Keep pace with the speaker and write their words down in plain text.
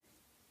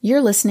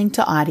You're listening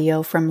to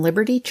audio from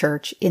Liberty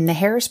Church in the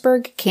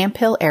Harrisburg Camp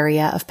Hill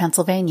area of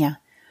Pennsylvania.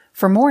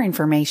 For more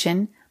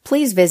information,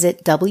 please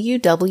visit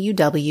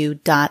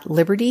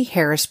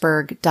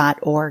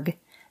www.libertyharrisburg.org.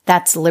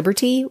 That's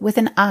liberty with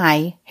an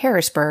I,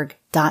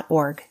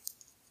 harrisburg.org.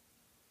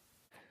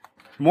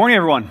 Good morning,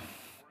 everyone.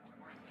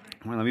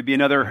 Well, let me be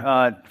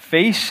another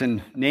face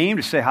and name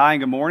to say hi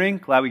and good morning.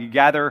 Glad we could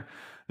gather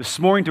this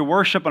morning to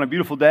worship on a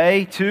beautiful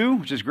day, too,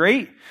 which is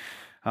great.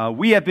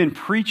 We have been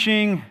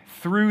preaching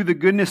through the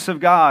goodness of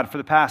God for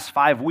the past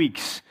 5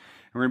 weeks.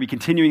 We're going to be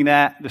continuing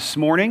that this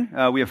morning.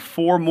 We have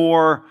 4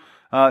 more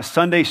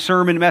Sunday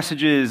sermon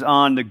messages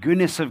on the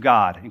goodness of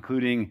God,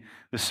 including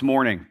this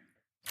morning.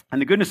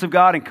 And the goodness of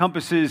God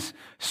encompasses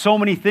so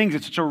many things.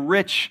 It's such a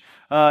rich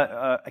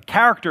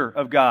character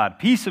of God,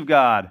 peace of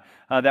God,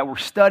 that we're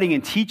studying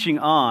and teaching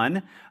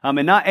on.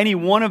 And not any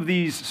one of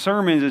these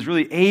sermons is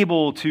really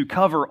able to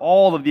cover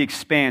all of the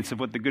expanse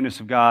of what the goodness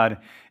of God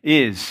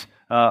is.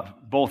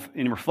 Both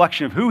in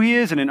reflection of who He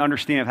is and in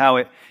understanding of how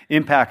it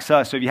impacts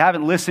us. So if you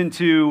haven't listened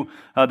to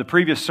the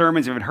previous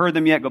sermons, if you haven't heard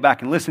them yet, go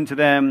back and listen to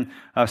them.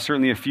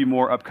 Certainly a few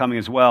more upcoming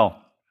as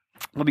well.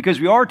 Well, because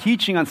we are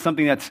teaching on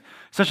something that's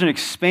such an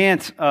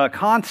expanse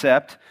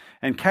concept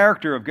and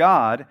character of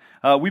God,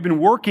 we've been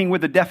working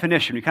with a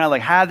definition. We kind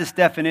of had this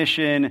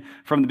definition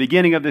from the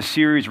beginning of this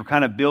series. We're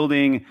kind of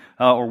building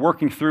or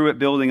working through it,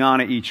 building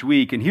on it each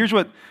week. And here's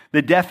what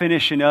the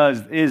definition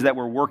is that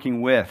we're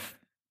working with.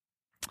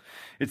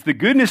 It's the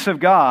goodness of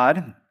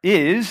God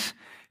is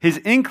His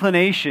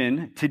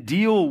inclination to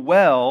deal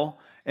well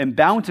and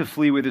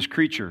bountifully with His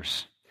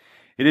creatures.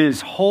 It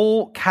is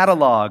whole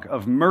catalog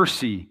of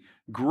mercy,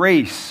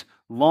 grace,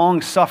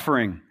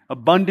 long-suffering,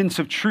 abundance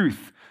of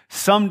truth,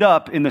 summed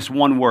up in this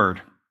one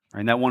word, right?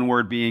 And that one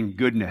word being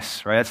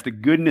goodness, right? That's the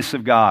goodness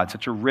of God,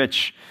 such a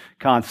rich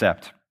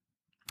concept.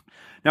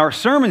 Now, our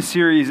sermon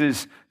series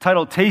is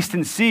titled Taste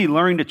and See,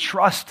 Learning to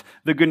Trust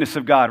the Goodness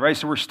of God, right?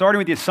 So we're starting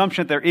with the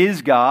assumption that there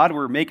is God.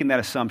 We're making that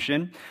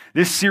assumption.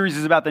 This series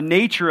is about the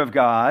nature of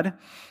God,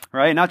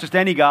 right? Not just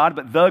any God,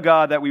 but the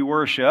God that we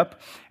worship.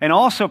 And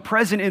also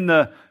present in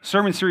the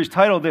sermon series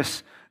title,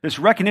 this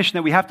recognition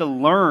that we have to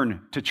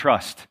learn to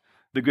trust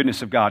the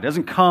goodness of God. It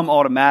doesn't come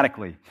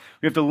automatically.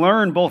 We have to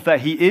learn both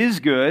that He is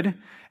good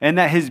and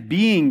that His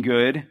being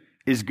good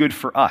is good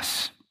for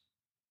us.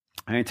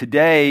 And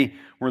today,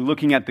 we're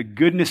looking at the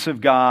goodness of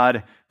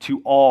God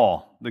to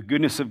all. The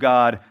goodness of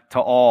God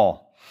to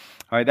all.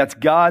 All right, that's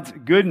God's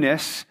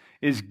goodness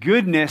is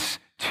goodness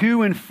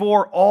to and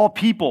for all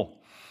people.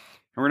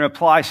 And we're going to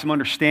apply some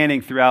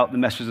understanding throughout the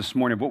message this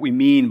morning of what we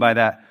mean by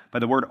that, by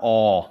the word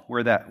all,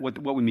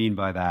 what we mean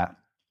by that.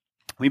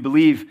 We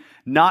believe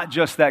not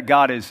just that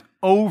God is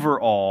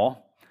over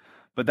all,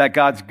 but that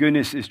God's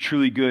goodness is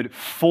truly good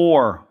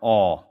for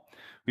all.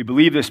 We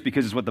believe this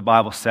because it's what the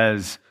Bible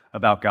says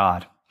about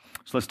God.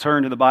 So let's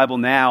turn to the Bible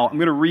now. I'm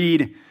going to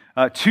read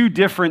 2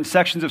 different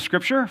sections of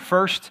Scripture.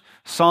 First,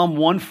 Psalm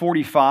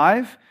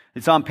 145.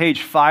 It's on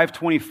page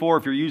 524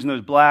 if you're using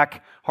those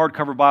black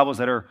hardcover Bibles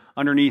that are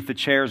underneath the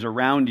chairs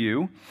around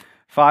you.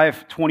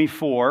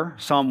 524,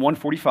 Psalm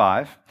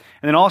 145.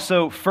 And then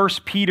also 1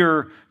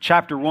 Peter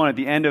chapter 1 at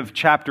the end of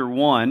chapter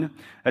 1.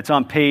 That's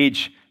on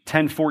page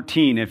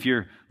 1014. If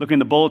you're looking at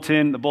the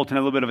bulletin had a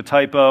little bit of a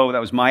typo. That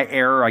was my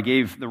error.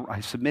 I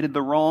submitted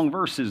the wrong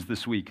verses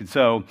this week. And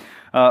so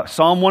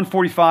Psalm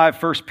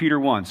 145, 1 Peter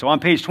 1. So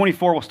on page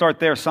 24, we'll start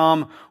there.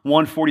 Psalm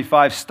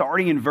 145,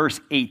 starting in verse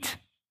 8.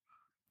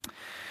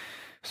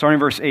 Starting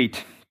in verse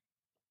 8.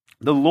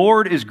 The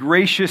Lord is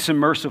gracious and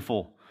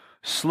merciful,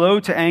 slow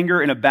to anger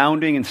and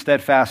abounding in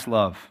steadfast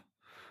love.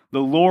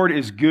 The Lord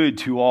is good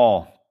to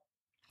all,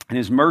 and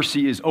His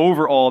mercy is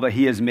over all that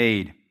He has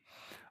made.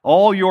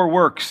 All your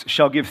works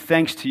shall give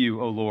thanks to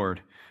you, O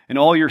Lord, and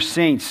all your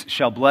saints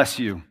shall bless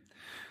you.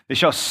 They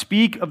shall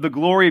speak of the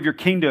glory of your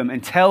kingdom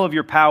and tell of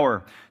your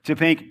power, to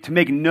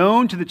make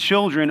known to the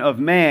children of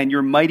man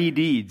your mighty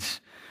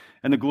deeds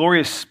and the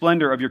glorious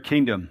splendor of your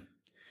kingdom.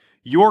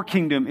 Your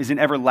kingdom is an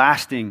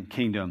everlasting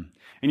kingdom,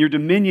 and your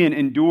dominion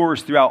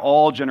endures throughout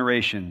all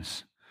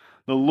generations.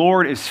 The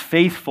Lord is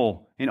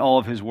faithful in all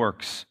of His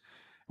words,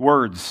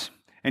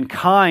 and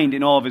kind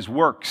in all of His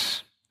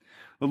works.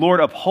 The Lord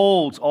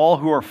upholds all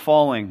who are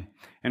falling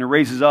and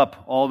raises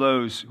up all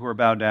those who are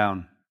bowed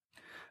down.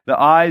 The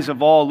eyes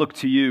of all look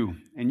to you,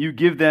 and you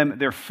give them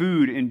their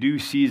food in due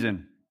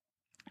season.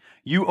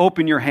 You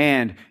open your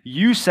hand,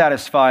 you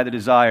satisfy the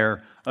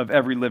desire of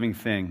every living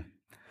thing.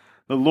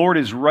 The Lord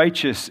is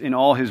righteous in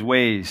all His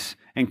ways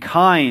and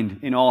kind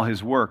in all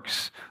His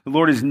works. The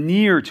Lord is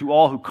near to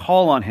all who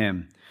call on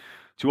Him,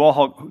 to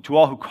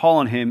all who call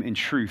on Him in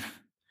truth.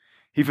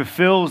 He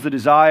fulfills the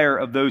desire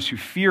of those who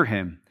fear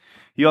Him.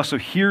 He also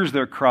hears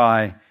their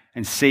cry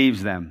and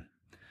saves them.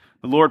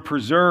 The Lord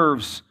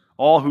preserves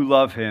all who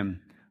love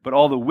Him, but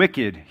all the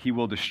wicked He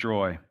will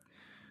destroy.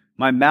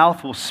 My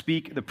mouth will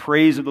speak the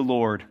praise of the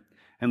Lord,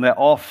 and let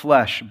all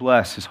flesh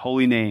bless His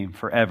holy name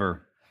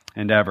forever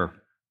and ever.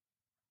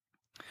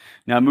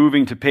 Now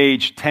moving to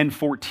page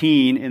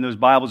 1014 in those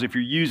Bibles if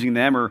you're using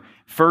them, or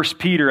 1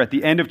 Peter at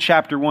the end of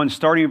chapter 1,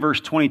 starting in verse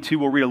 22,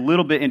 we'll read a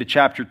little bit into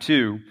chapter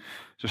 2.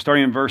 So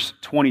starting in verse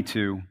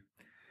 22.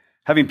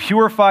 Having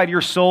purified your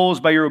souls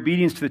by your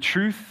obedience to the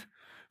truth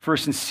for a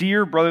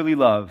sincere brotherly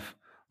love,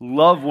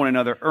 love one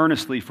another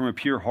earnestly from a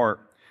pure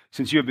heart,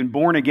 since you have been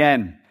born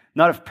again,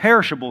 not of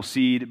perishable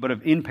seed, but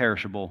of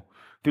imperishable,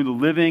 through the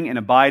living and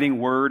abiding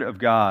word of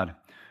God.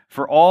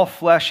 For all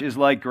flesh is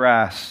like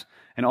grass,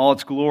 and all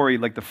its glory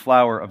like the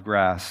flower of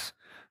grass.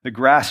 The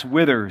grass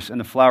withers and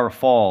the flower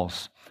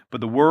falls,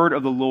 but the word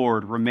of the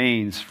Lord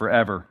remains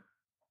forever.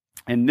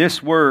 And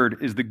this word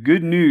is the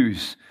good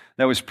news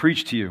that was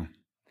preached to you.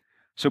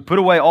 So put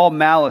away all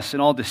malice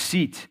and all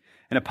deceit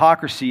and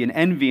hypocrisy and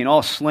envy and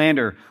all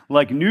slander.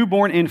 Like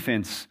newborn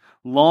infants,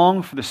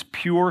 long for this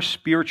pure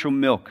spiritual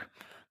milk,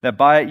 that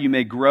by it you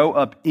may grow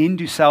up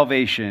into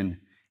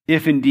salvation,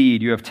 if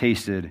indeed you have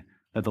tasted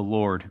that the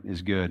Lord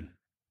is good.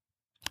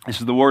 This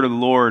is the word of the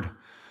Lord.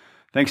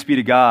 Thanks be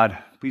to God.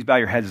 Please bow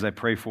your heads as I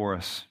pray for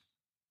us.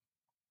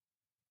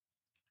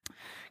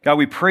 God,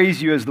 we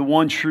praise you as the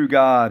one true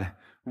God,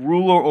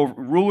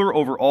 ruler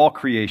over all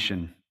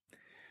creation.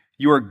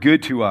 You are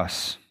good to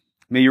us.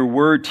 May your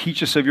word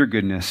teach us of your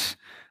goodness,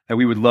 that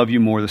we would love you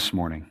more this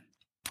morning.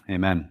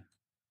 Amen.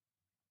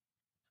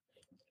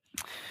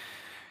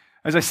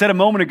 As I said a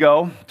moment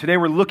ago, today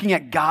we're looking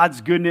at God's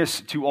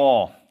goodness to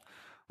all.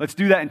 Let's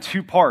do that in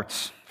two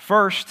parts.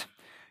 First,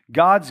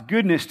 God's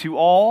goodness to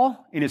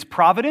all in his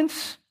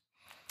providence,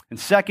 and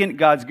second,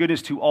 God's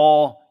goodness to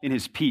all in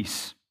his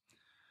peace.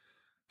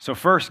 So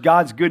first,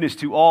 God's goodness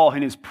to all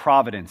in his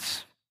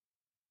providence.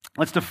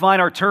 Let's define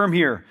our term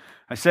here.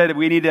 I said that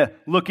we need to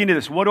look into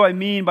this. What do I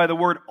mean by the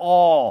word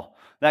all?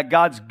 That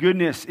God's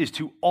goodness is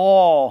to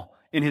all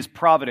in his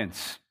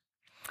providence.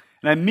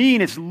 And I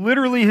mean it's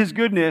literally his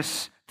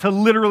goodness to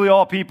literally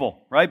all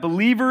people, right?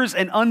 Believers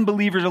and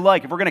unbelievers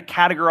alike. If we're going to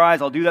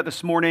categorize, I'll do that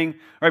this morning.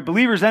 All right,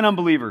 believers and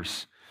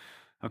unbelievers.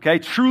 Okay,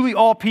 truly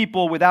all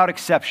people without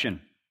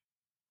exception.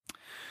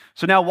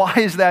 So now, why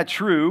is that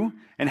true,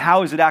 and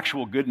how is it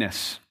actual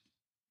goodness?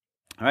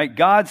 All right,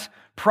 God's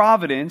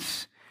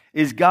providence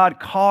is God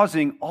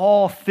causing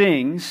all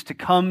things to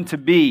come to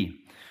be.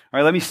 All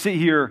right, let me sit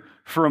here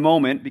for a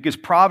moment, because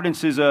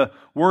providence is a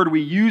word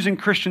we use in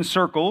Christian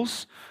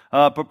circles,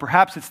 but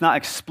perhaps it's not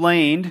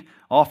explained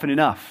often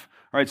enough.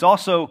 All right, it's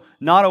also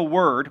not a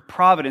word,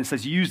 providence,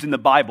 that's used in the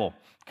Bible.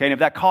 Okay, and if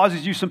that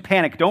causes you some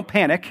panic, don't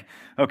panic.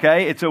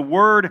 Okay, it's a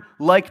word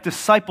like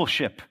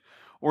discipleship,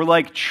 or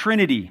like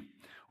Trinity,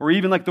 or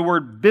even like the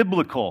word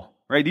biblical.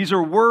 Right? These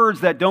are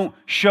words that don't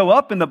show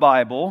up in the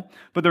Bible,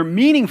 but they're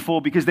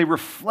meaningful because they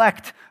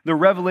reflect the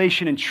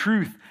revelation and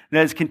truth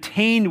that is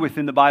contained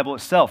within the Bible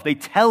itself. They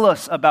tell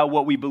us about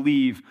what we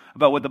believe,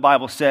 about what the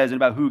Bible says, and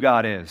about who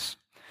God is.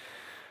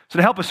 So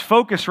to help us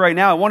focus right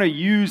now, I want to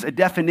use a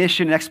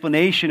definition and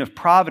explanation of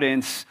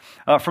providence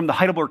from the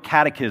Heidelberg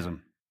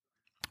Catechism.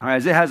 All right,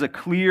 as it has a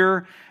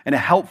clear and a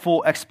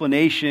helpful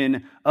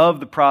explanation of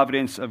the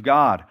providence of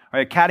God. All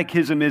right, a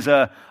catechism is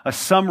a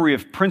summary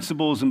of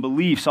principles and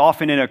beliefs,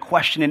 often in a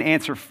question and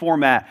answer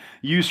format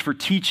used for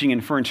teaching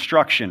and for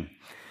instruction.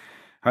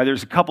 All right,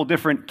 there's a couple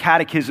different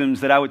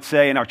catechisms that I would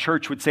say, and our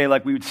church would say,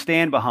 like we would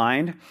stand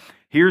behind.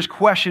 Here's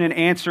question and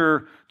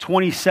answer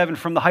 27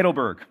 from the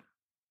Heidelberg.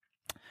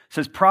 It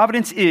says,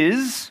 providence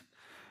is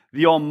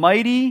the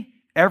almighty,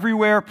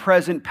 everywhere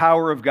present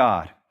power of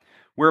God,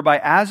 whereby,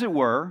 as it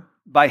were,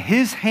 by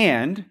his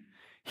hand,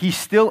 he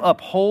still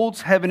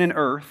upholds heaven and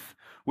earth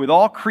with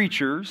all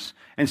creatures,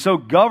 and so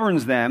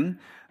governs them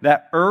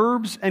that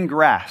herbs and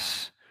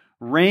grass,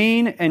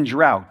 rain and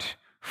drought,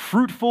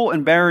 fruitful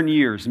and barren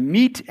years,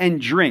 meat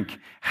and drink,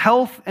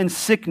 health and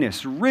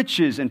sickness,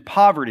 riches and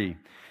poverty,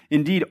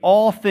 indeed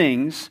all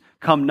things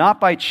come not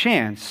by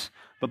chance,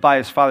 but by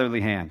his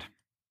fatherly hand.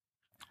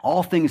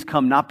 All things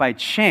come not by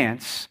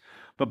chance,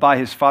 but by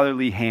his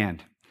fatherly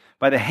hand.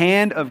 By the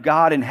hand of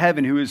God in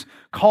heaven, who is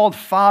called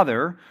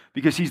Father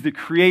because he's the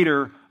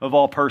creator of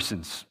all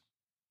persons.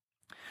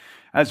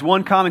 As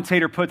one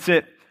commentator puts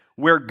it,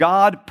 where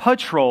God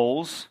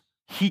patrols,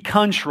 he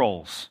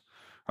controls.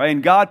 Right?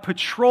 And God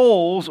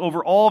patrols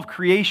over all of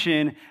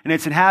creation and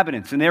its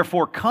inhabitants, and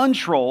therefore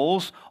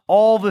controls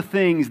all the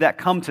things that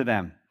come to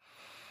them.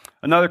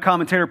 Another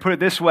commentator put it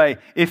this way,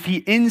 if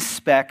he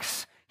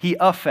inspects, he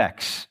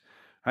affects.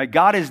 Right?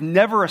 God is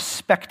never a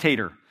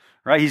spectator.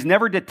 Right? He's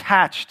never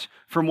detached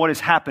from what is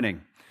happening.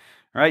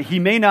 Right? He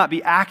may not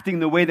be acting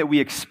the way that we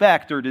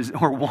expect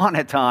or want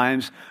at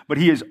times, but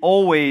he is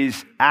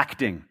always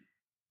acting.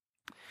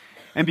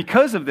 And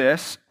because of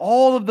this,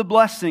 all of the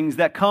blessings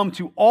that come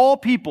to all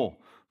people,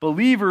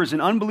 believers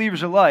and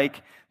unbelievers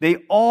alike, they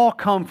all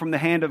come from the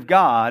hand of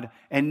God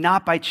and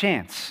not by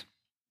chance.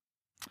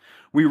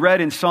 We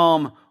read in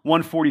Psalm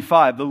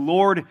 145, the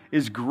Lord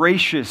is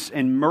gracious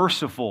and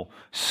merciful,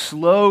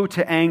 slow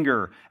to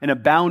anger, and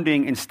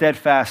abounding in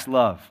steadfast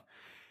love.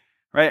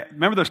 Right?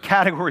 Remember those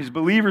categories,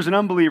 believers and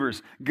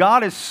unbelievers.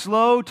 God is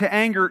slow to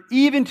anger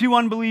even to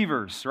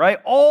unbelievers, right?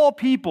 All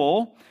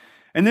people,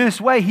 and in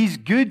this way, he's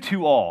good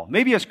to all.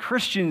 Maybe as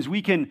Christians,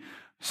 we can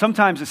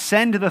sometimes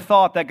ascend to the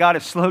thought that God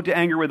is slow to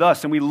anger with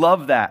us, and we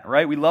love that,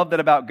 right? We love that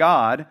about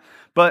God.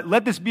 But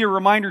let this be a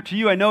reminder to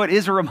you. I know it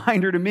is a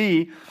reminder to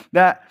me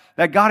that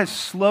God is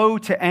slow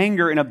to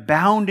anger and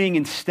abounding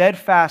in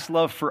steadfast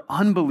love for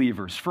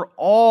unbelievers, for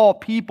all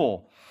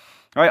people.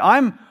 All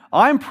right?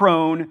 I'm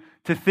prone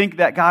to think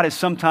that God is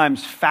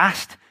sometimes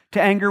fast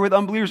to anger with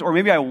unbelievers, or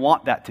maybe I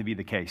want that to be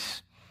the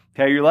case.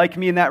 Okay, you're like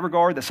me in that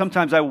regard, that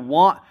sometimes I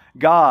want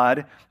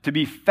God to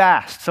be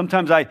fast.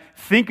 Sometimes I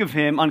think of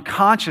him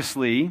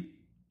unconsciously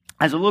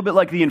as a little bit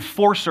like the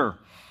enforcer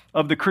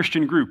of the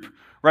Christian group,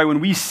 right?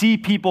 When we see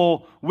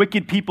people,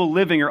 wicked people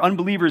living or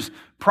unbelievers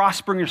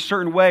prospering a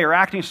certain way or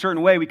acting a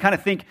certain way, we kind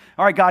of think,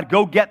 all right, God,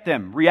 go get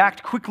them.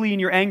 React quickly in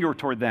your anger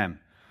toward them.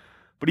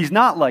 But he's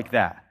not like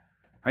that.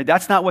 Right?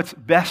 That's not what's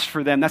best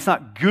for them. That's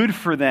not good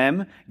for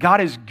them. God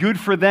is good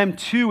for them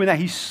too, in that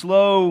he's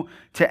slow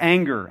to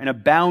anger and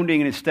abounding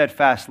in his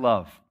steadfast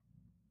love.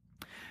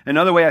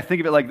 Another way I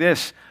think of it like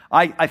this,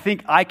 I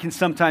think I can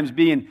sometimes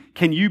be, and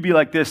can you be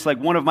like this, like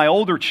one of my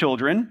older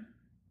children,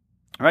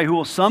 right, who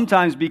will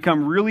sometimes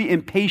become really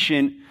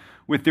impatient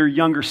with their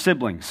younger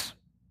siblings.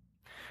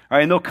 All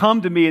right, and they'll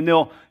come to me and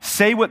they'll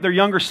say what their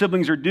younger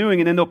siblings are doing,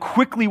 and then they'll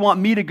quickly want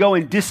me to go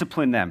and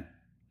discipline them.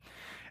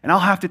 And I'll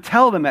have to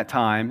tell them at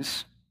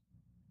times,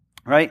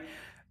 right,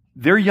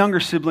 their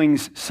younger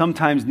siblings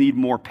sometimes need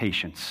more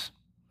patience.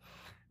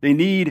 They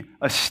need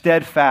a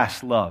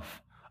steadfast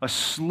love, a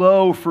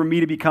slow for me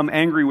to become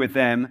angry with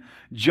them,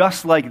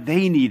 just like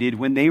they needed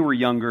when they were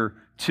younger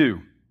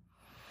too.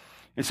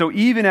 And so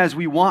even as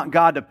we want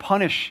God to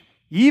punish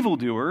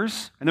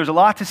evildoers, and there's a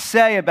lot to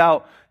say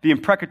about the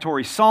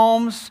imprecatory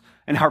psalms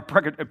and our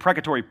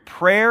imprecatory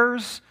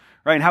prayers,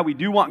 right, and how we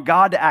do want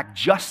God to act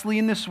justly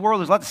in this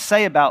world, there's a lot to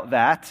say about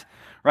that,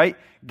 right?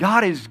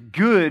 God is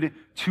good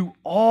to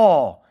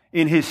all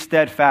in his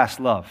steadfast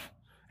love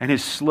and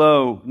his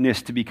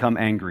slowness to become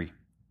angry.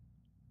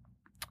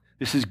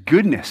 This is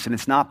goodness, and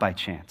it's not by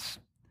chance.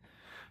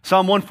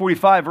 Psalm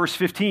 145, verse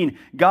 15,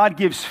 God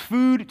gives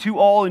food to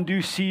all in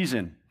due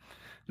season.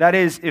 That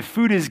is, if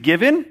food is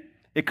given,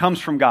 it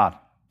comes from God,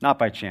 not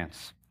by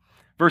chance.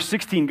 Verse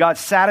 16, God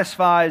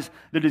satisfies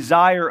the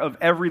desire of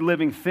every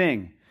living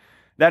thing.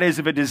 That is,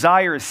 if a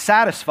desire is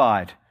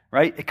satisfied,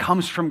 right, it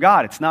comes from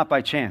God. It's not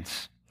by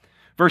chance.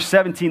 Verse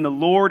 17, the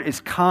Lord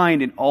is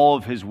kind in all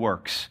of his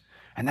works,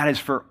 and that is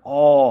for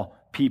all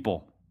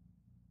people.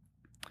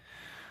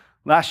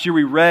 Last year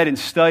we read and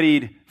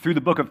studied through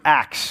the book of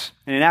Acts.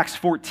 And in Acts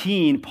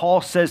 14,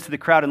 Paul says to the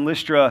crowd in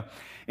Lystra,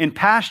 in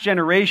past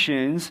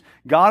generations,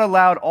 God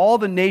allowed all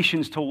the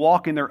nations to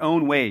walk in their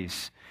own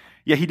ways.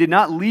 Yet he did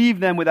not leave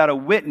them without a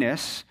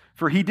witness,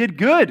 for he did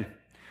good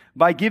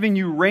by giving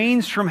you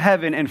rains from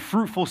heaven and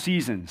fruitful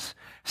seasons,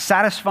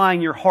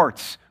 satisfying your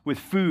hearts with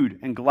food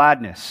and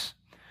gladness.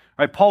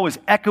 Right, Paul was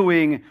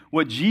echoing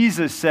what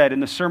Jesus said in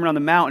the Sermon on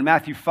the Mount in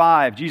Matthew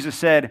 5. Jesus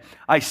said,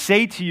 I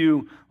say to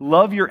you,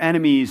 love your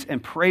enemies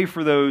and pray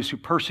for those who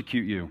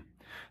persecute you,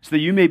 so that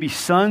you may be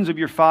sons of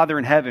your Father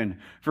in heaven,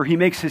 for he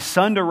makes his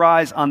sun to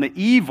rise on the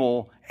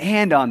evil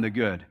and on the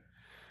good.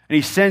 And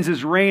he sends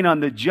his rain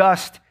on the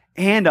just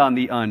and on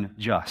the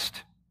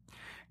unjust.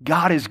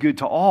 God is good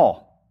to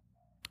all.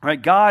 Right?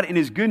 God in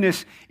his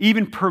goodness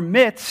even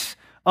permits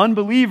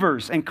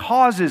unbelievers and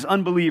causes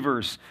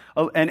unbelievers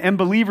and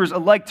unbelievers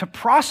alike to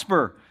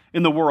prosper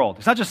in the world.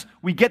 It's not just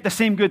we get the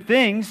same good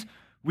things,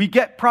 we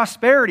get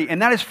prosperity,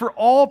 and that is for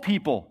all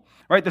people.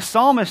 Right? The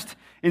psalmist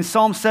in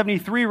Psalm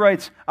 73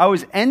 writes, I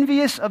was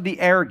envious of the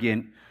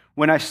arrogant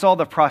when I saw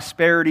the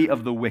prosperity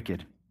of the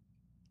wicked.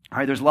 All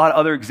right, there's a lot of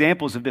other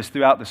examples of this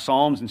throughout the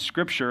Psalms and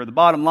Scripture. The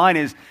bottom line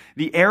is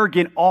the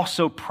arrogant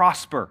also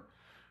prosper.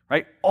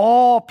 Right?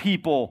 All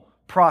people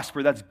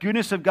prosper. That's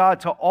goodness of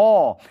God to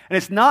all. And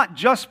it's not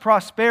just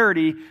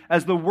prosperity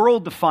as the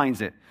world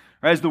defines it.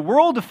 Right? As the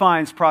world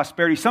defines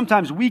prosperity,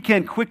 sometimes we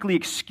can quickly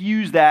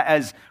excuse that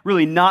as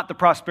really not the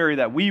prosperity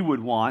that we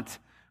would want.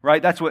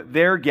 Right? That's what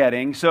they're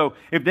getting. So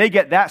if they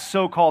get that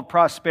so-called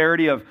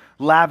prosperity of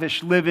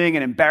lavish living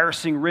and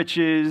embarrassing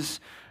riches,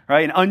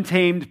 right, and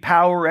untamed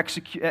power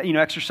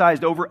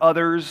exercised over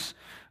others,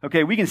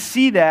 okay, we can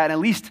see that and at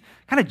least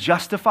kind of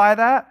justify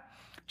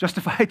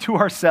it to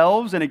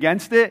ourselves and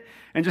against it,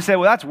 and just say,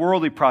 well, that's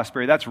worldly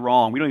prosperity. That's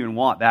wrong. We don't even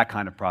want that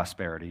kind of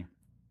prosperity.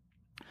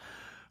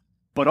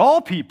 But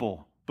all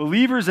people,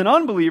 believers and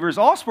unbelievers,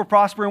 also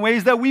prosper in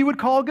ways that we would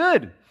call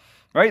good.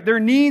 Right? Their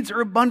needs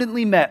are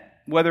abundantly met,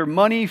 whether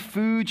money,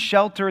 food,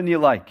 shelter, and the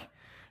like.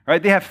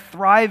 Right? They have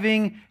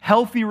thriving,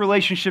 healthy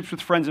relationships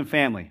with friends and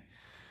family.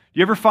 Do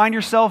you ever find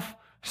yourself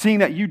seeing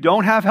that you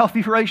don't have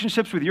healthy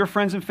relationships with your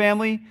friends and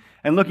family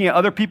and looking at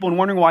other people and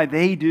wondering why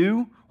they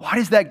do? Why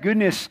does that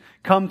goodness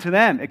come to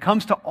them? It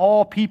comes to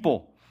all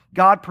people.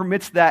 God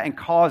permits that and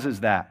causes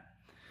that.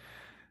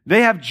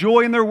 They have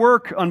joy in their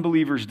work,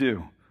 unbelievers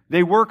do.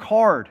 They work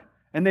hard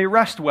and they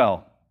rest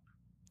well.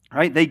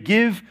 Right? They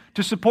give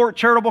to support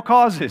charitable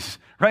causes,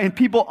 right? And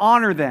people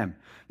honor them.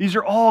 These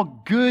are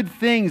all good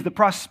things.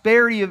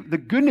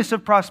 The goodness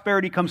of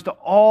prosperity comes to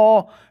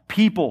all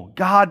people.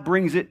 God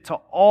brings it to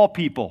all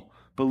people,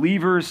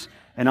 believers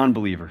and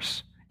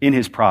unbelievers. in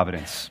his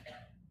providence.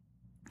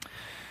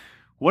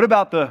 What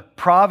about the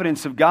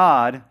providence of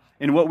God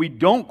in what we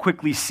don't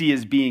quickly see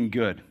as being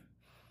good?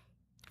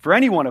 For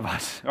any one of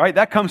us, all right?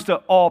 That comes to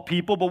all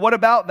people, but what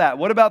about that?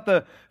 What about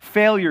the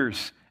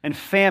failures and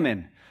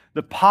famine,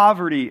 the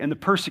poverty and the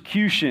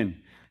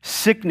persecution,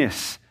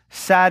 sickness,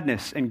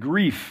 sadness, and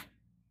grief?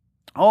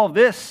 All of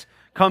this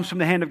comes from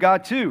the hand of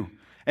God too,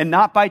 and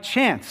not by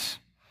chance,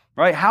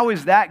 right? How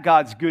is that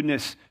God's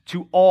goodness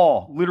to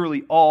all,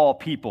 literally all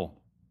people?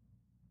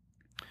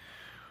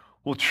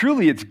 Well,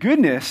 truly, it's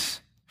goodness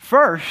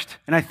first,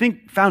 and I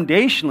think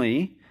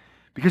foundationally,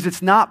 because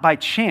it's not by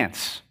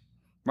chance,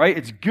 right?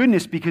 It's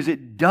goodness because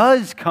it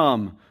does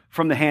come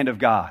from the hand of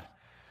God.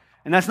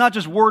 And that's not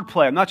just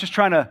wordplay. I'm not just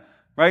trying to,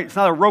 right? It's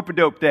not a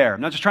rope-a-dope there.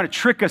 I'm not just trying to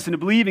trick us into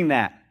believing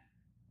that.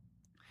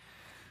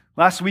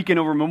 Last weekend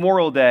over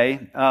Memorial Day,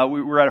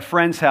 we were at a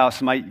friend's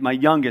house. My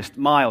youngest,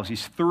 Miles,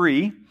 he's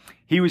 3.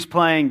 He was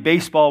playing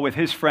baseball with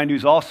his friend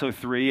who's also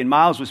 3, and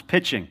Miles was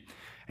pitching.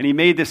 And he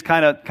made this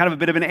kind of a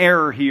bit of an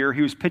error here.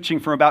 He was pitching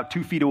from about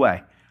 2 feet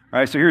away.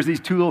 Right? So here's these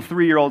 2 little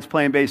 3-year-olds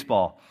playing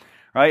baseball.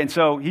 Right? And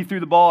so he threw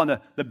the ball, and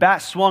the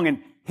bat swung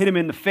and hit him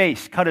in the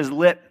face, cut his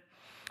lip.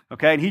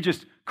 Okay? And he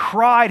just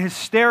cried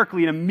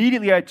hysterically, and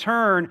immediately I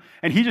turn,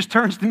 and he just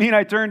turns to me, and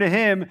I turn to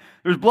him.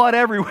 There's blood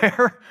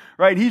everywhere.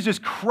 Right? And he's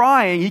just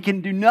crying. He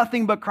can do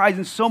nothing but cry. He's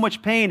in so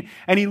much pain,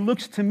 and he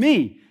looks to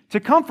me to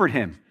comfort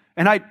him.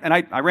 And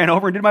I ran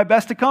over and did my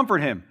best to comfort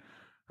him.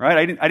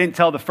 Right? I didn't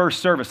tell the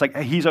first service, like,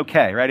 hey, he's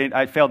okay. Right?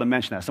 I failed to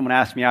mention that. Someone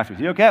asked me afterwards,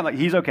 "He okay?" I'm like,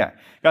 "He's okay.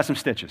 Got some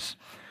stitches."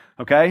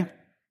 Okay?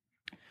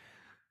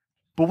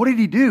 But what did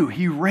he do?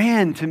 He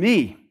ran to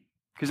me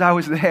because I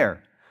was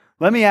there.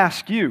 Let me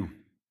ask you,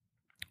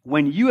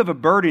 when you have a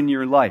burden in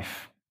your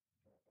life,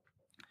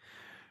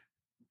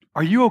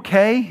 are you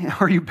okay?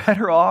 Are you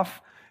better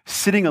off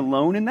sitting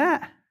alone in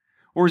that?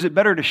 Or is it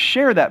better to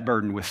share that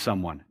burden with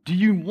someone? Do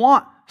you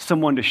want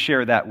someone to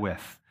share that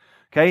with?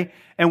 Okay?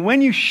 And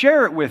when you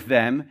share it with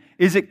them,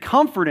 is it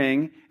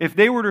comforting if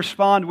they were to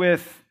respond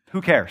with,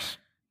 "Who cares?"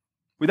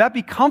 Would that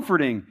be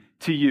comforting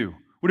to you?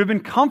 Would it have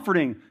been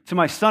comforting to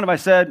my son if I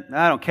said,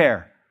 "I don't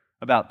care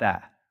about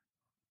that"?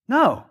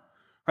 No.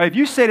 Right? If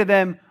you say to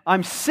them,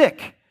 "I'm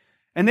sick,"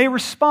 and they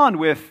respond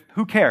with,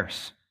 "Who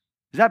cares?"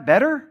 Is that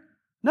better?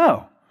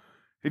 No.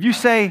 If you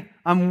say,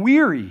 "I'm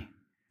weary,"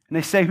 and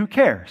they say, "Who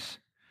cares?"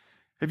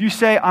 If you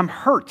say, "I'm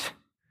hurt,"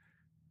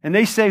 and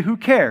they say, "Who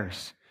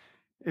cares?"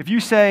 If you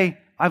say,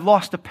 "I've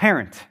lost a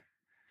parent,"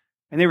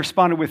 and they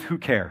responded with, "Who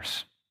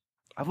cares?"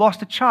 "I've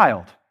lost a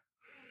child,"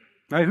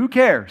 right? Who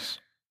cares?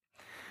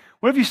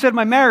 What if you said,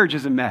 "My marriage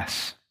is a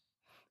mess,"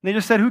 and they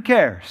just said, "Who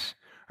cares?"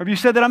 Or if you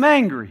said that I'm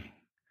angry,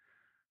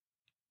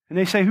 and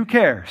they say, "Who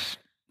cares?"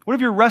 What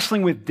if you're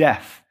wrestling with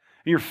death,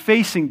 and you're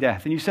facing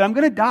death, and you said, "I'm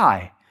going to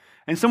die,"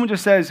 and someone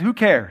just says, "Who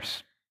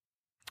cares?"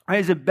 Right?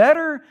 Is it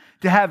better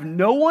to have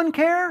no one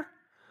care,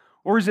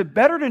 or is it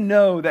better to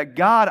know that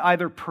God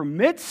either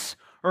permits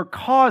or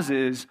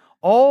causes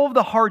all of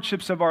the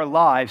hardships of our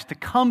lives to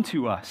come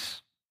to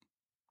us?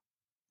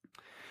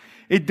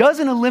 It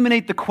doesn't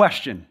eliminate the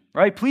question,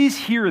 right? Please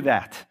hear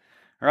that,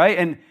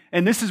 right?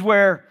 And this is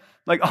where,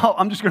 like,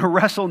 I'm just going to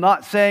wrestle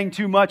not saying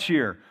too much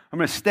here. I'm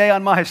going to stay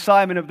on my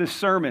assignment of this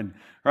sermon,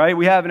 right?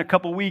 We have in a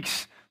couple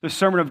weeks the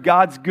sermon of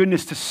God's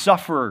goodness to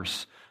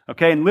sufferers,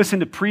 okay? And listen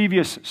to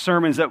previous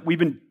sermons that we've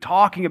been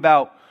talking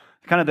about,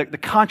 kind of the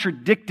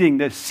contradicting,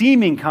 the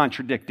seeming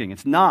contradicting.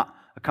 It's not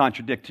a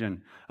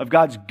contradiction of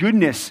God's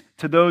goodness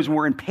to those when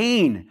we're in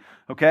pain,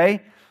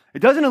 okay? It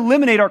doesn't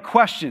eliminate our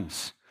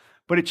questions,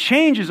 but it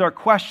changes our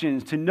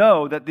questions to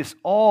know that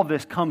all of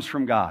this comes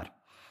from God,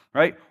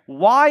 right?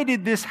 Why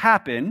did this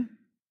happen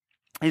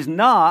is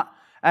not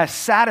as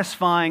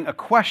satisfying a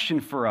question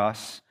for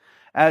us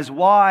as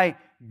why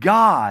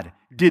God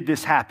did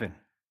this happen.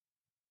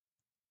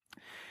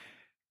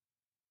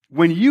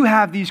 When you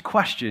have these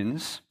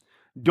questions,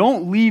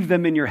 don't leave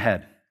them in your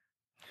head.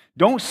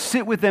 Don't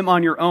sit with them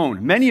on your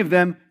own. Many of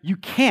them, you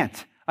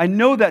can't. I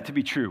know that to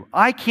be true.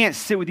 I can't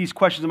sit with these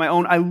questions on my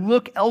own. I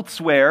look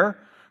elsewhere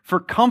for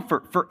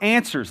comfort, for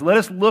answers. Let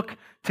us look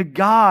to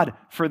God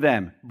for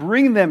them.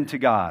 Bring them to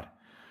God.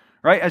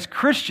 Right? As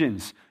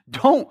Christians,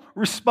 don't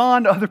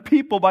respond to other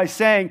people by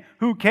saying,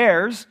 "Who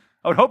cares?"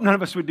 I would hope none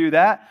of us would do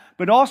that.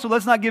 But also,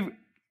 let's not give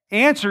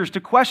answers to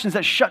questions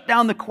that shut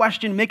down the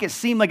question, make it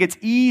seem like it's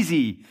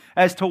easy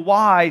as to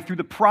why, through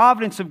the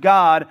providence of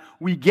God,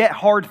 we get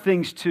hard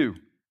things too.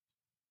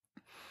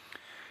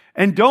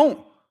 And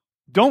don't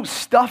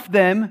stuff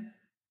them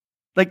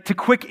like to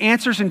quick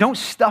answers, and don't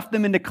stuff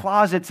them into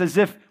closets as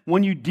if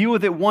when you deal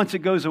with it once, it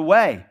goes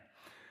away.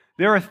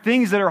 There are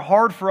things that are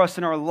hard for us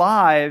in our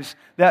lives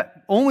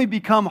that only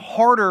become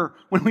harder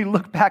when we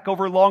look back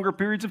over longer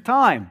periods of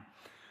time.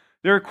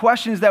 There are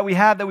questions that we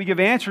have that we give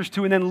answers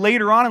to, and then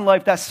later on in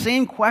life, that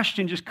same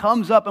question just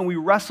comes up and we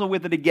wrestle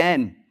with it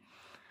again,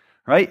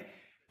 right?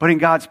 But in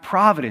God's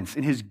providence,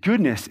 in His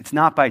goodness, it's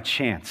not by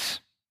chance.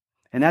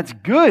 And that's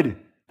good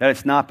that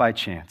it's not by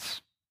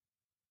chance.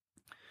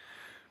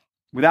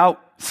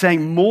 Without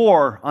saying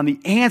more on the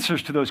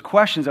answers to those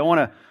questions, I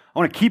want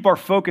to keep our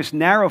focus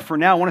narrow for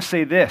now. I want to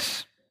say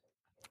this.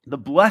 the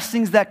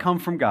blessings that come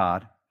from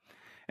God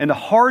and the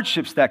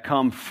hardships that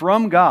come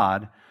from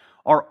God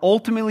are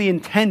ultimately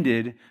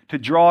intended to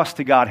draw us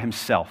to God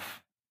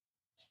himself.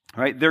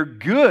 Right? They're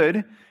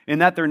good in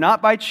that they're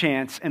not by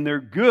chance, and they're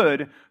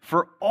good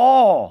for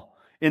all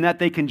in that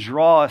they can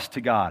draw us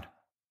to God.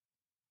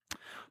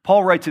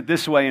 Paul writes it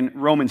this way in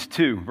Romans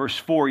 2, verse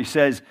 4. He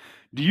says,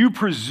 "Do you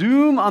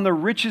presume on the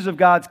riches of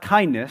God's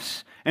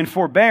kindness and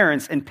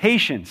forbearance and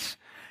patience,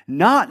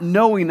 not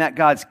knowing that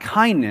God's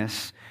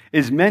kindness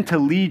is meant to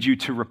lead you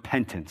to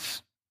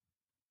repentance?"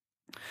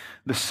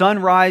 The sun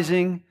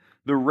rising,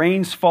 the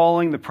rains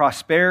falling, the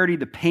prosperity,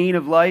 the pain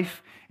of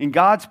life, in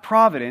God's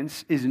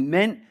providence is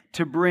meant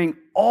to bring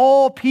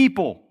all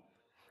people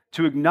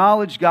to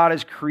acknowledge God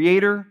as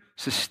creator,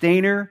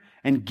 sustainer,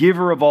 and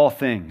giver of all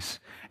things,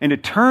 and to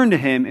turn to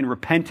him in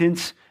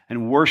repentance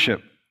and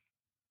worship.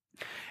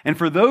 And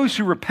for those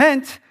who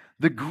repent,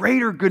 the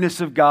greater goodness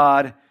of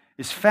God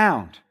is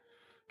found.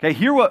 Okay,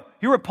 hear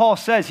what Paul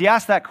says. He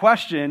asks that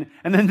question,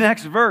 and then the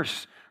next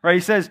verse, right?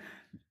 He says,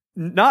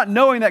 not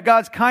knowing that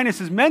God's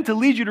kindness is meant to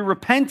lead you to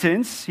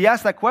repentance. He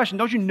asks that question.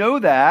 Don't you know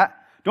that?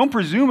 Don't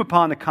presume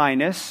upon the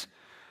kindness.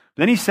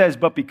 Then he says,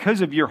 but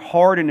because of your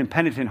hard and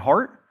impenitent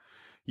heart,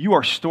 you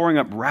are storing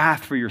up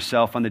wrath for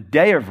yourself on the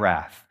day of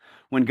wrath,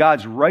 when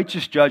God's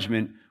righteous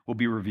judgment will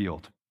be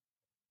revealed.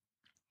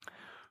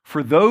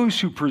 For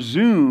those who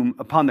presume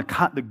upon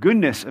the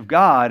goodness of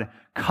God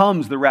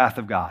comes the wrath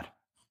of God.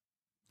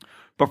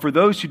 But for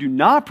those who do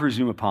not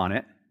presume upon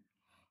it,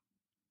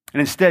 and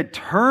instead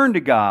turn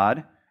to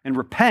God and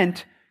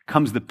repent,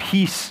 comes the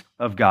peace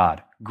of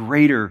God,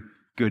 greater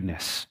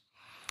goodness.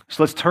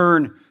 So let's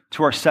turn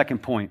to our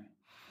second point.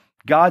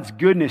 God's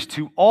goodness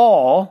to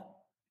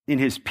all in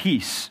his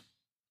peace.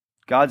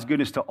 God's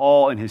goodness to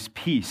all in his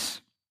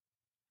peace.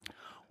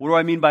 What do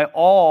I mean by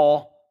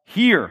all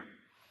here?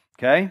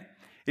 Okay?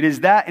 It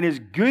is that in his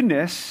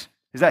goodness,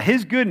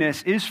 his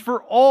goodness is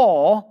for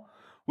all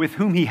with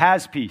whom he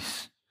has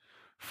peace.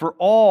 For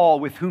all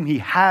with whom he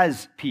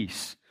has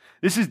peace.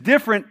 This is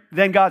different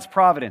than God's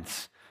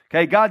providence.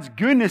 Okay? God's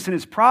goodness and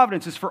his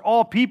providence is for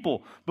all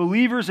people,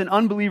 believers and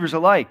unbelievers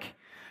alike.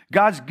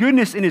 God's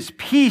goodness and his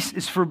peace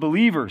is for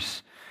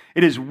believers.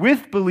 It is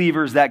with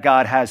believers that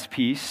God has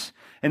peace,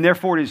 and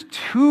therefore it is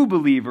to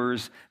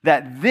believers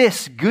that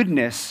this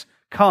goodness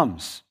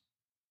comes.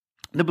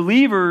 The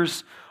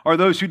believers are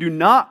those who do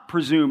not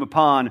presume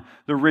upon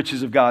the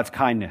riches of God's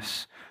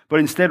kindness, but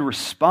instead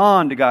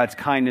respond to God's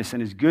kindness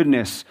and his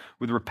goodness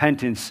with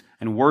repentance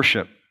and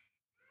worship.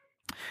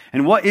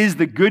 And what is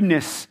the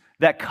goodness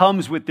that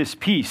comes with this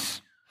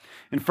peace?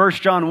 In 1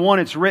 John 1,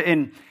 it's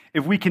written,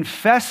 if we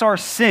confess our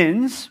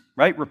sins,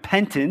 right,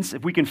 repentance,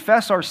 if we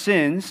confess our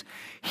sins,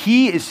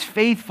 he is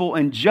faithful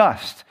and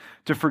just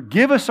to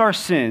forgive us our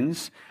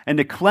sins and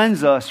to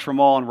cleanse us from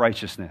all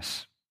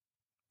unrighteousness.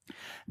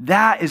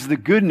 That is the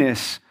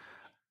goodness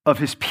of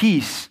his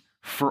peace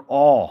for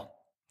all.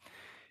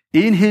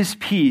 In his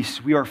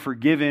peace, we are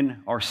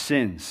forgiven our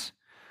sins.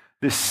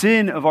 The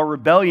sin of our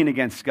rebellion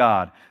against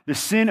God, the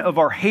sin of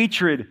our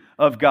hatred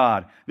of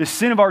God, the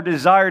sin of our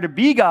desire to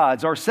be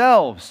gods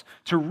ourselves,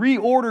 to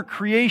reorder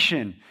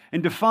creation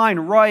and define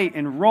right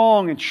and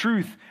wrong and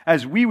truth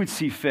as we would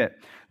see fit.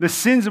 The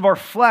sins of our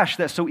flesh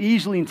that so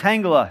easily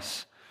entangle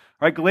us.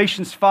 Right?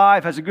 Galatians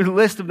 5 has a good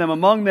list of them.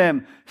 Among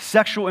them,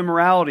 sexual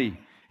immorality,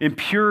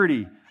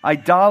 impurity,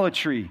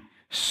 idolatry,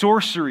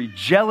 sorcery,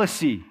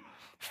 jealousy,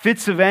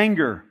 fits of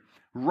anger,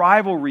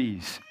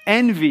 rivalries,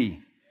 envy,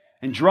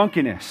 and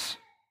drunkenness.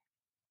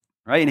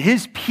 Right? In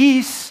his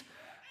peace,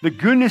 the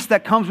goodness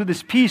that comes with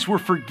his peace, we're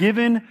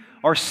forgiven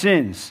our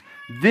sins.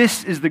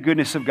 This is the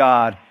goodness of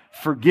God,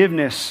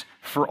 forgiveness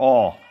for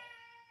all.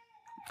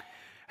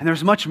 And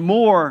there's much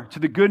more to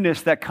the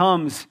goodness that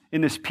comes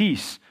in this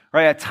peace.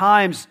 Right? At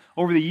times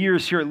over the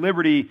years here at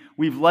Liberty,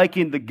 we've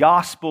likened the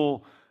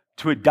gospel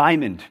to a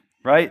diamond.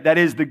 Right? That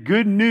is, the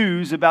good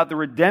news about the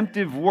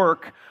redemptive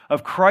work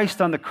of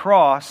Christ on the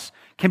cross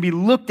can be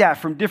looked at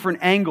from different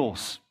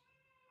angles.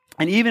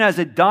 And even as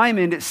a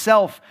diamond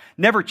itself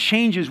never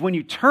changes when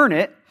you turn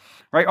it,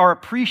 right? Our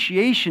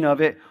appreciation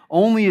of it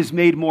only is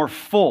made more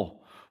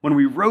full when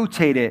we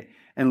rotate it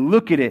and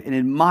look at it and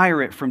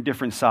admire it from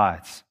different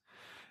sides.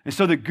 And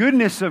so the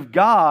goodness of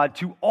God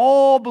to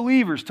all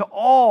believers, to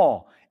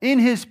all in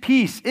his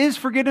peace, is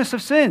forgiveness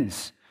of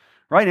sins,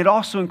 right? It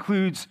also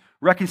includes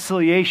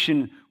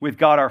reconciliation with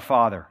God our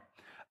Father,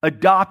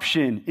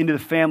 adoption into the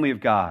family of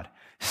God,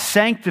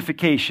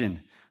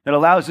 sanctification that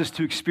allows us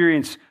to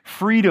experience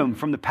freedom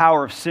from the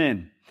power of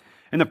sin,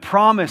 and the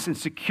promise and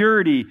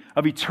security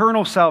of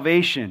eternal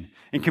salvation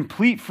and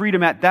complete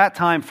freedom at that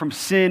time from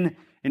sin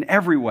in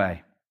every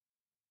way.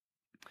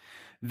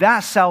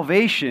 That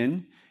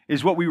salvation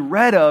is what we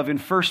read of in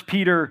 1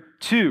 Peter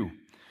 2,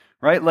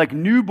 right? Like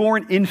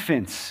newborn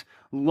infants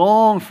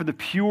long for the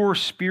pure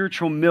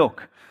spiritual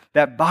milk,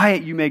 that by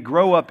it you may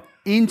grow up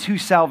into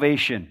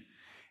salvation,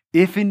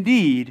 if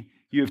indeed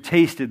you have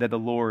tasted that the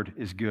Lord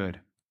is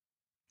good.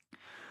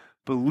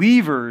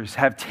 Believers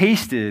have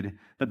tasted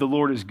that the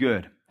Lord is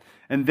good,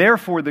 and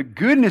therefore the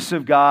goodness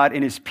of God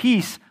and his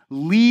peace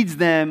leads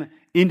them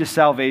into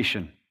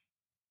salvation.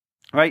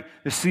 Right?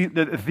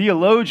 The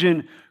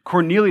theologian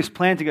Cornelius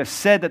Plantinga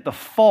said that the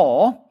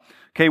fall,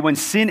 when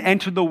sin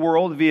entered the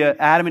world via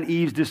Adam and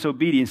Eve's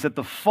disobedience, that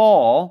the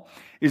fall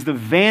is the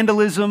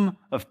vandalism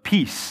of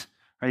peace.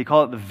 Right? He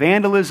called it the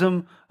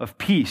vandalism of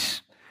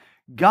peace.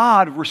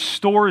 God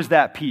restores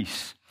that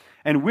peace,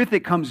 and with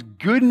it comes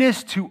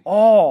goodness to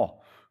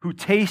all who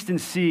taste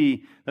and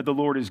see that the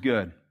Lord is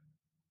good.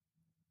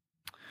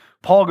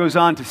 Paul goes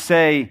on to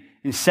say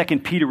in 2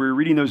 Peter, we're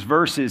reading those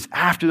verses.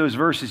 After those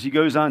verses, he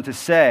goes on to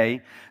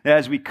say that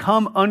as we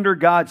come under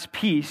God's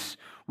peace,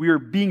 we are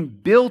being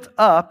built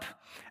up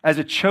as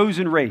a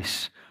chosen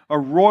race, a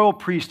royal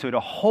priesthood, a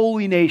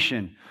holy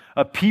nation,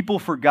 a people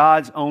for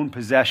God's own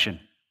possession.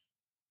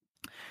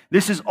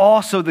 This is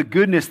also the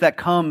goodness that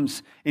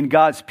comes in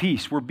God's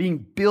peace. We're being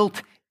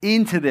built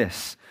into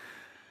this.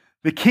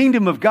 The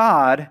kingdom of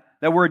God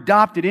that we're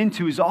adopted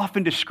into is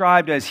often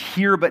described as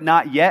here but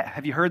not yet.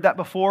 Have you heard that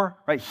before?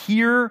 Right?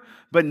 Here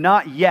but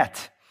not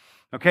yet.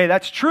 Okay,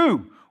 that's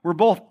true. We're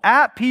both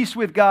at peace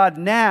with God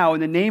now in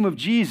the name of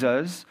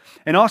Jesus,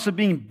 and also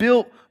being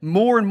built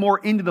more and more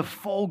into the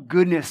full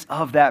goodness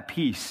of that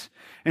peace.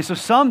 And so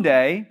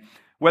someday,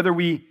 whether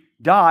we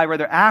die,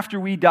 whether after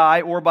we die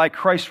or by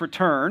Christ's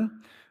return,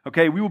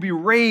 we will be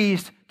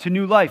raised to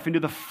new life, into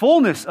the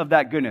fullness of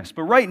that goodness.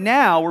 But right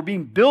now, we're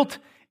being built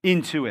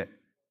into it.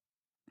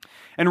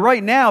 And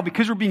right now,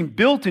 because we're being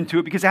built into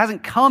it, because it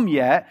hasn't come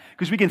yet,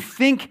 because we can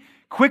think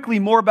quickly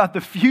more about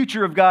the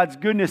future of God's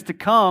goodness to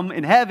come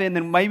in heaven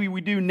than maybe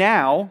we do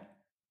now,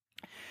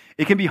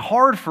 it can be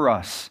hard for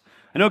us.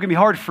 I know it can be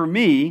hard for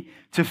me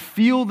to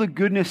feel the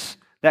goodness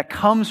that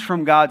comes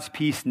from God's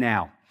peace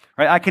now.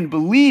 Right? I can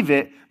believe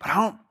it, but I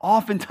don't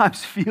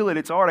oftentimes feel it.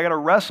 It's hard. I got to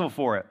wrestle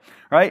for it.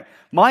 Right?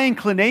 My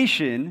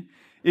inclination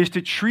is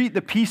to treat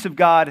the peace of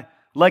God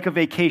like a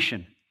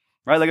vacation.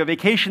 Right? Like a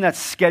vacation that's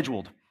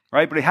scheduled.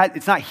 Right? But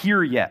it's not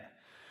here yet.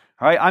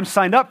 All right? I'm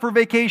signed up for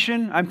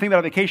vacation. I'm thinking about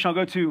a vacation I'll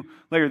go to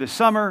later this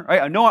summer.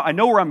 Right? I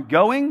know where I'm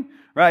going.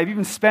 Right? I've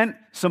even spent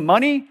some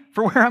money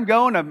for where I'm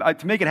going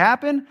to make it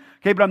happen.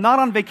 Okay, but I'm not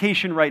on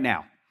vacation right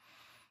now.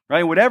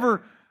 Right?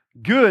 Whatever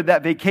good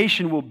that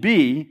vacation will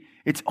be,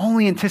 it's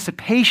only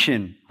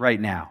anticipation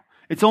right now.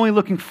 It's only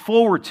looking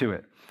forward to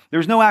it.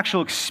 There's no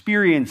actual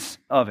experience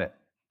of it.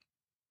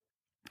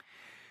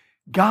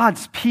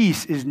 God's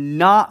peace is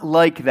not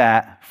like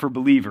that for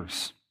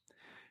believers.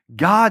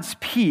 God's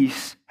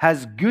peace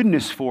has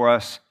goodness for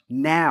us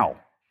now.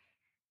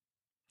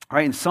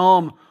 Right? In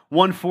Psalm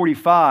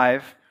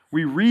 145,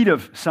 we read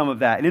of some of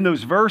that. And in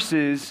those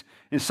verses,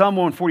 in Psalm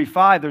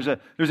 145,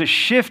 there's a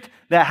shift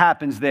that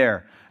happens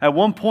there. At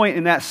one point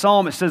in that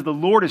psalm, it says, the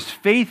Lord is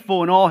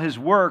faithful in all his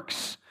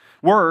words,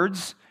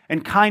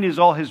 and kind is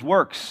all his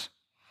works.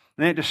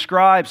 And it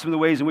describes some of the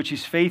ways in which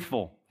he's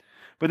faithful.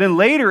 But then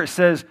later it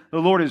says, the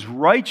Lord is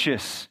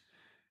righteous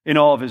in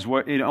all of his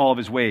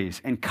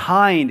ways, and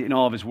kind in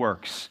all of his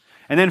works.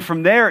 And then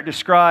from there it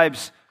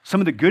describes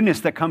some of the goodness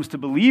that comes to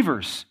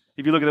believers,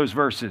 if you look at those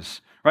verses.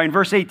 Right? In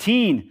verse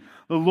 18,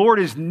 the Lord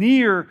is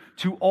near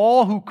to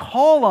all who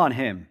call on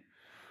him,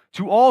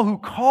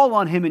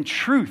 in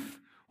truth.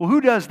 Well, who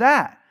does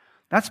that?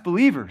 That's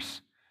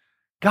believers.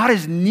 God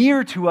is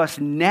near to us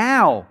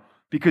now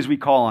because we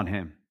call on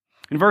him.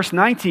 In verse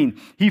 19,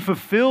 he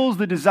fulfills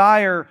the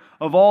desire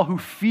of all who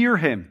fear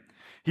him.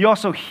 He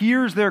also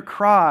hears their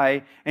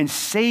cry and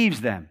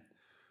saves them.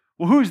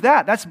 Well, who's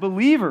that? That's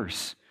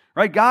believers,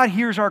 right? God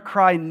hears our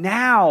cry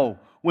now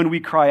when we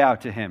cry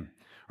out to him,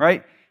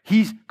 right?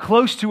 He's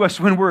close to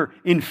us when we're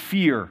in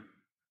fear.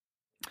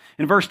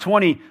 In verse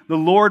 20, the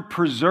Lord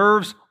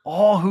preserves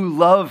all who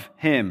love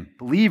him,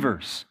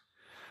 believers,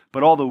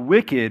 but all the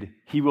wicked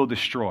he will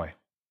destroy.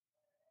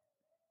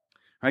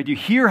 Right? You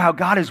hear how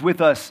God is with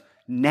us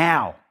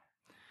now.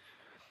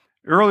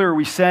 Earlier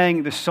we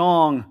sang the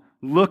song,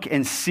 Look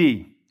and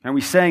See. And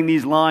we sang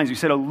these lines. We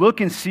said, oh, look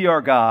and see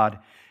our God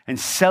and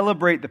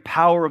celebrate the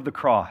power of the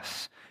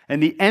cross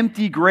and the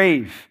empty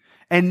grave.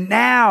 And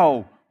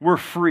now we're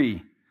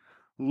free.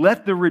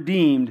 Let the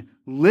redeemed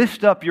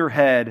lift up your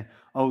head.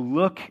 Oh,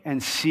 look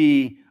and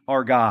see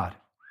our God.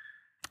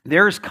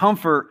 There is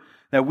comfort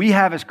that we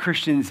have as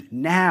Christians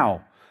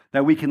now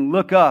that we can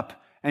look up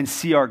and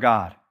see our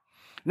God.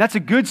 And that's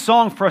a good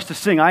song for us to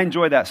sing. I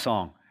enjoy that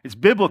song. It's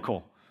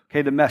biblical,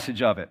 the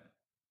message of it.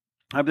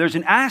 But there's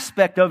an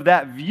aspect of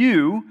that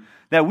view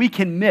that we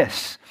can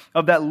miss,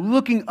 of that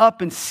looking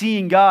up and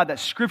seeing God that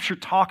Scripture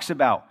talks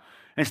about.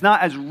 And it's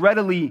not as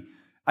readily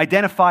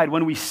identified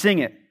when we sing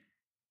it.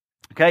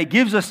 It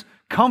gives us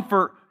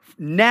comfort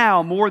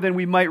now more than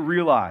we might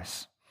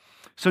realize.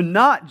 So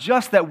not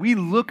just that we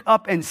look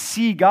up and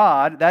see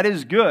God, that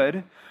is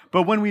good,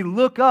 but when we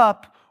look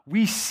up,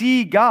 we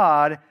see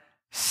God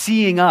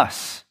seeing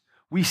us.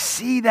 We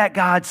see that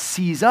God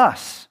sees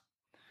us.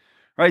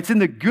 Right? It's in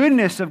the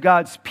goodness of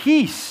God's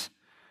peace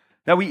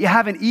that we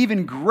have an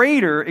even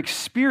greater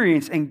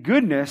experience and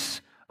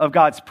goodness of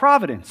God's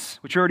providence,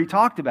 which we already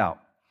talked about.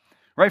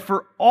 Right?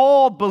 For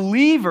all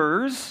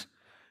believers,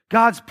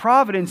 God's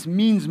providence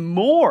means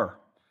more.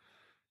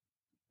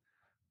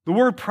 The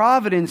word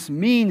providence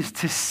means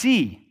to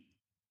see,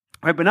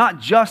 right? But not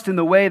just in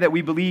the way that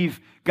we believe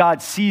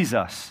God sees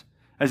us,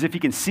 as if he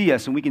can see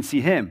us and we can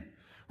see him,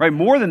 right?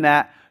 More than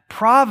that,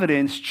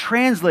 providence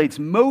translates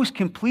most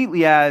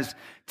completely as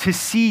to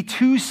see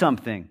to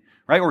something,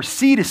 right? Or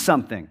see to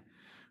something,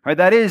 right?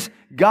 That is,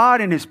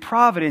 God in his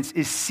providence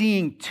is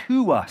seeing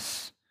to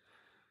us.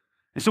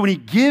 And so when he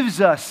gives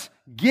us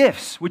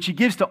gifts, which he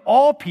gives to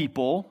all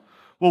people,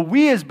 well,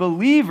 we as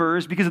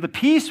believers, because of the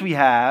peace we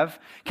have,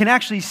 can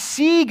actually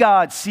see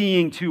God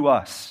seeing to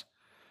us,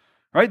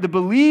 right? The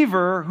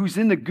believer who's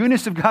in the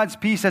goodness of God's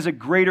peace has a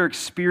greater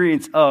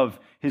experience of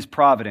his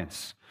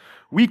providence.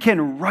 We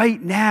can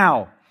right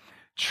now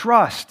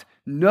trust,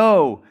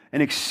 know,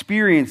 and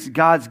experience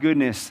God's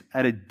goodness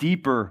at a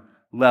deeper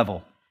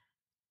level.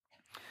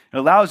 It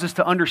allows us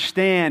to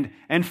understand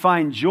and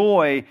find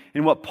joy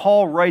in what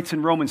Paul writes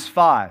in Romans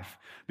 5.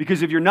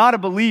 Because if you're not a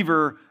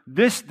believer,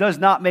 this does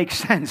not make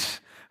sense,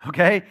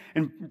 okay?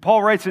 And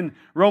Paul writes in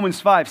Romans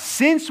 5,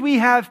 since we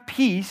have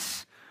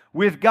peace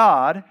with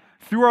God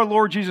through our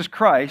Lord Jesus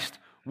Christ,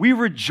 we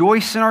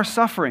rejoice in our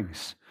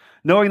sufferings,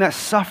 knowing that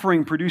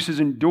suffering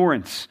produces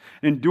endurance,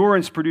 and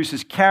endurance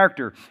produces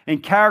character,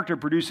 and character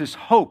produces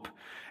hope.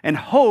 And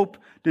hope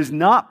does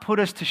not put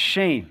us to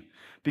shame,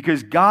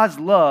 because God's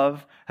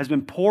love has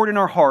been poured in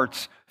our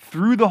hearts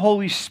through the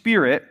Holy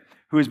Spirit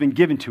who has been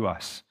given to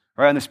us,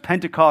 right, on this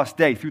Pentecost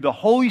day. Through the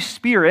Holy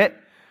Spirit,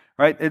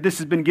 right, this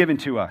has been given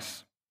to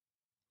us.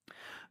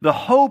 The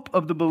hope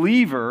of the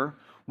believer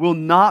will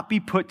not be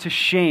put to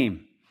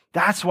shame.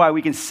 That's why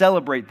we can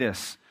celebrate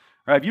this.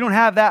 Right? If you don't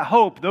have that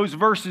hope, those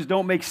verses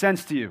don't make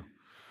sense to you.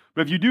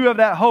 But if you do have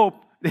that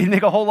hope, they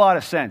make a whole lot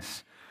of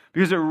sense,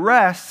 because it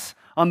rests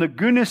on the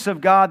goodness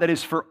of God that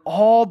is for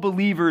all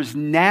believers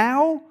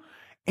now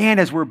and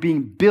as we're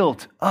being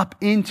built up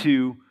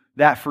into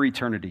that for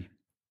eternity.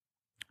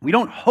 We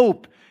don't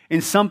hope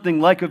in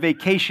something like a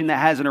vacation that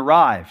hasn't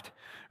arrived.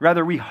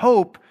 Rather, we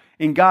hope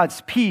in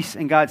God's peace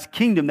and God's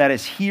kingdom that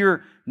is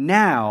here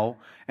now,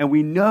 and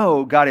we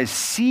know God is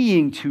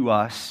seeing to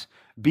us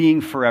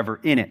being forever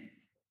in it.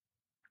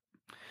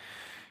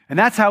 And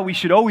that's how we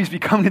should always be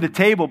coming to the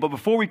table. But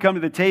before we come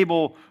to the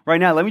table right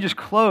now, let me just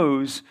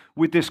close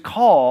with this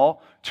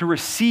call to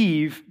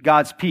receive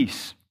God's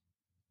peace.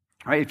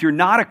 All right? If you're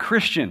not a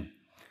Christian,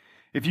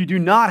 if you do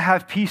not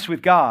have peace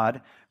with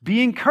God,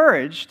 be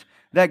encouraged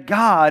that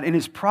God in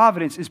his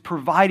providence is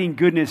providing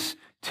goodness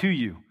to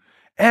you.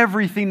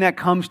 Everything that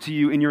comes to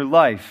you in your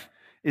life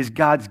is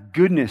God's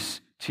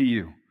goodness to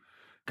you.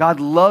 God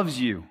loves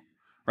you,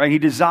 right? He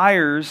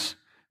desires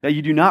that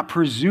you do not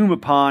presume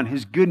upon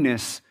his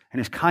goodness and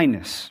his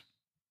kindness.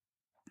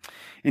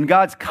 In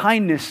God's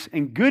kindness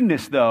and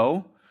goodness,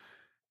 though,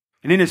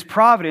 and in his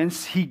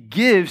providence, he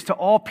gives to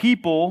all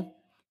people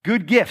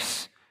good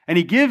gifts. And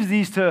he gives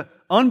these to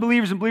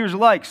unbelievers and believers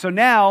alike. So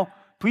now,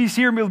 please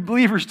hear me,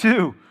 believers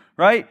too,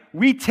 right?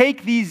 We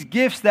take these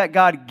gifts that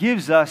God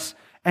gives us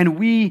and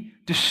we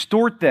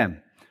distort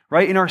them,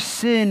 right? In our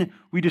sin,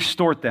 we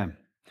distort them.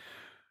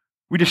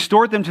 We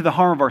distort them to the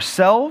harm of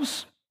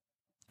ourselves,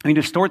 and we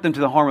distort them to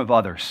the harm of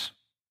others.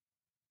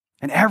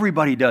 And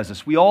everybody does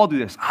this. We all do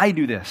this. I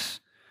do this.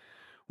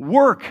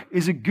 Work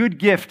is a good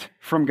gift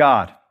from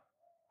God,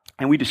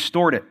 and we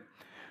distort it.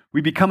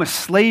 We become a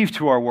slave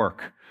to our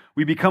work.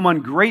 We become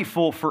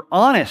ungrateful for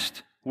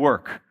honest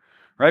work,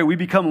 right? We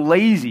become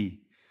lazy.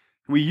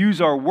 We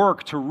use our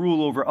work to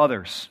rule over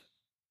others.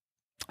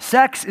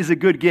 Sex is a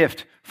good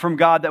gift from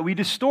God that we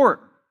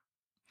distort.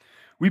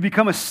 We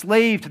become a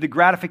slave to the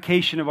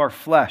gratification of our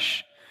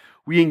flesh.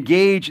 We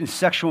engage in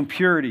sexual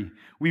impurity.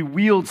 We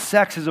wield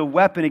sex as a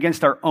weapon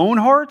against our own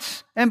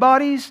hearts and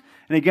bodies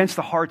and against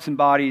the hearts and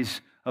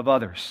bodies of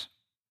others.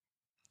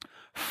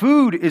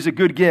 Food is a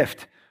good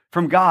gift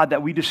from God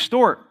that we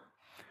distort.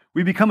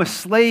 We become a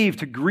slave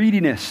to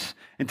greediness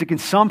and to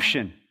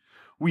consumption.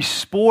 We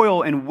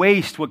spoil and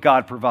waste what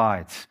God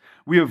provides.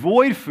 We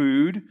avoid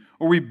food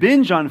or we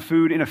binge on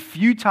food in a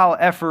futile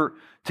effort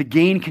to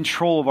gain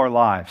control of our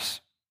lives.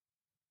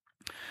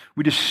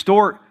 We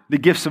distort the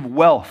gifts of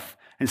wealth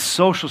and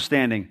social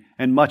standing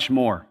and much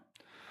more.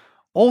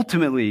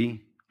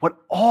 Ultimately, what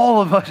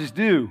all of us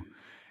do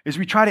is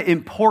we try to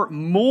import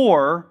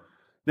more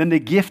than the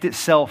gift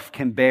itself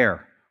can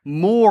bear,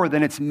 more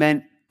than it's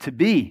meant to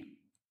be.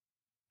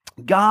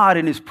 God,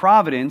 in his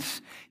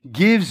providence,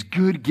 gives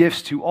good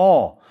gifts to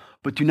all,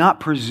 but do not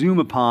presume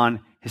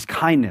upon his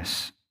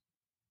kindness.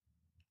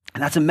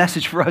 And that's a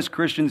message for us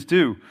Christians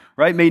too,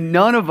 right? May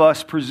none of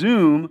us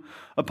presume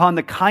upon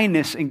the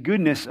kindness and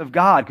goodness of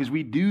God, because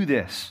we do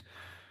this.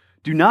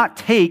 Do not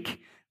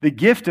take the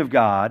gift of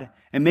God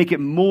and make it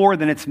more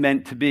than it's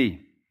meant to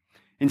be.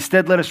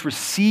 Instead, let us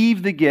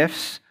receive the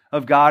gifts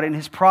of God in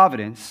his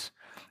providence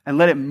and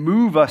let it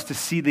move us to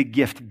see the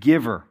gift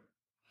giver,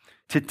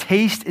 to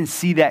taste and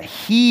see that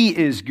he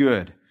is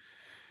good.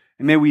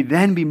 And may we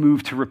then be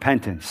moved to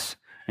repentance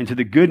and to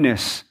the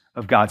goodness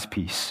of God's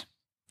peace.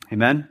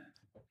 Amen?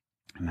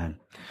 Amen.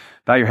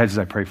 Bow your heads as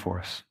I pray for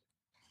us.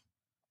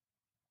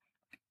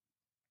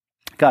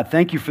 God,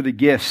 thank you for the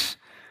gifts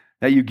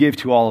that you give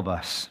to all of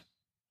us.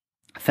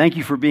 Thank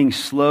you for being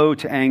slow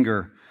to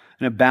anger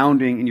and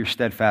abounding in your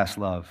steadfast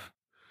love.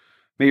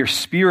 May your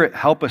Spirit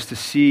help us to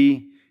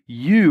see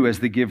you as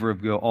the giver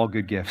of all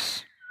good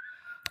gifts.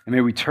 And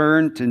may we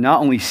turn to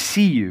not only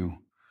see you,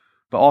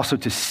 but also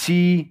to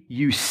see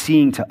you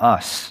seeing to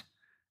us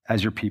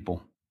as your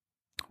people.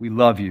 We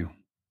love you.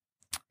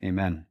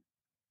 Amen.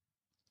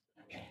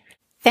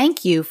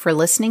 Thank you for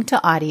listening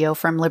to audio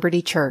from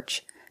Liberty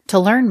Church. To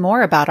learn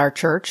more about our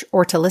church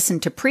or to listen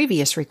to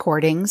previous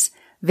recordings,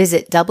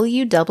 visit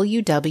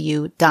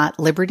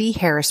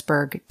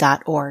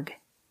www.libertyharrisburg.org.